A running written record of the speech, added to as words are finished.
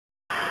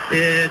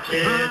It's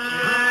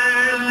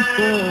time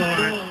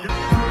for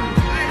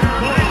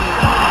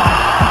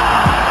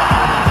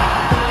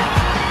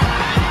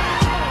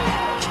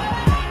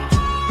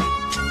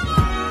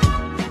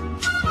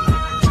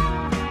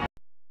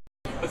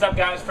What's up,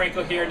 guys?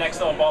 Franco here,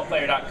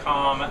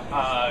 nextlevelballplayer.com.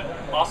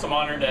 Awesome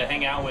honor to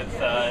hang out with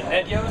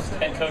Ned Yost,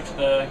 head coach of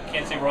the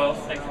Kansas City Royals.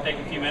 Thanks for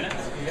taking a few minutes.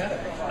 You got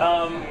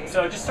it.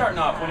 So just starting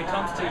off, when it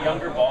comes to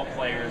younger ball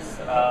players,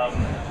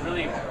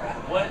 really,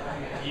 what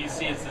do you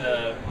see as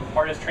the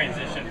hardest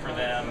transition for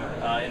them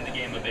in the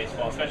game of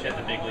baseball, especially at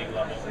the big league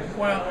level?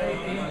 Well,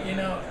 you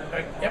know,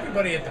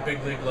 everybody at the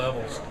big league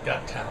level's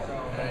got talent.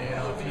 You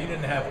know, if you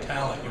didn't have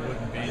talent, you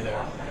wouldn't be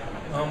there.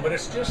 But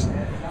it's just,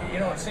 you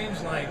know, it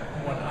seems like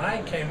when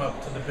I came up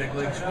to the big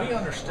leagues, we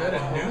understood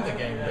and knew the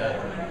game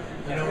better.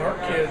 You know, our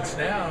kids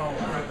now,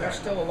 there's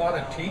still a lot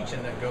of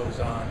teaching that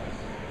goes on,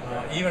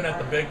 even at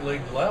the big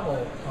league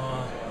level,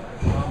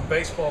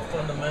 baseball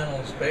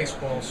fundamentals,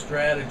 baseball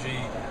strategy,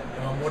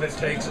 what it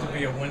takes to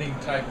be a winning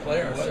type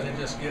player instead of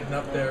just getting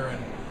up there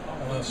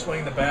and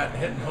swinging the bat and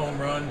hitting home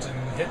runs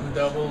and hitting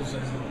doubles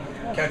and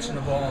catching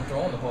the ball and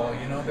throwing the ball.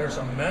 You know, there's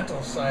a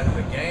mental side of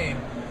the game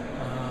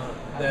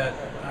that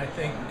I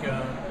think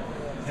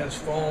has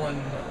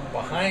fallen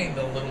behind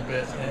a little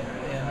bit,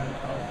 and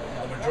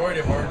the majority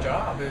of our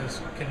job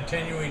is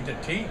continuing to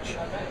teach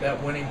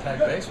that winning type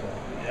baseball.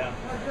 Yeah.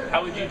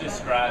 How would you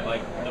describe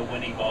like the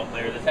winning ball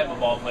player, the type of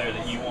ball player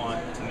that you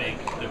want to make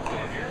the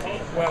core of your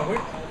team? Well,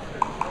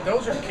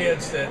 those are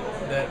kids that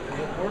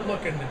what we're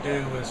looking to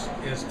do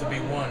is to be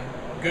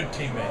good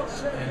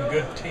teammates and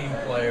good team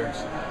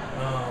players.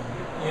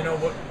 You know,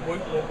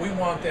 what we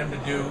want them to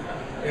do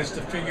is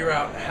to figure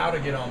out how to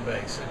get on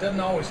base. It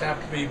doesn't always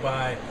have to be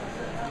by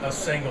a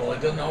single.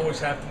 It doesn't always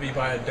have to be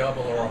by a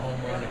double or a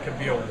home run. It can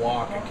be a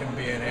walk. It can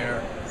be an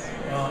error.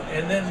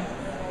 And then,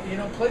 you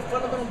know, play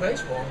fundamental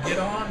baseball. Get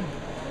on.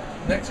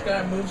 Next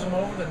guy moves them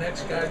over. The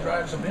next guy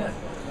drives them in.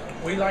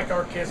 We like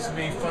our kids to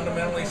be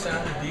fundamentally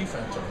sound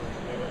defensively.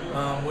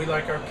 We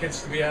like our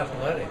kids to be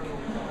athletic.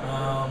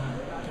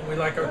 We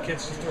like our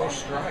kids to throw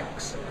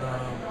strikes.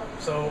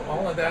 So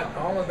all of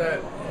that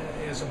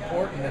is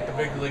important at the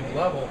big league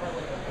level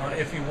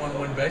if you want to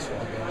win baseball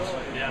games.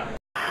 Yeah.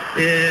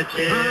 it's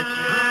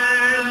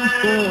time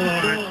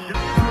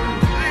for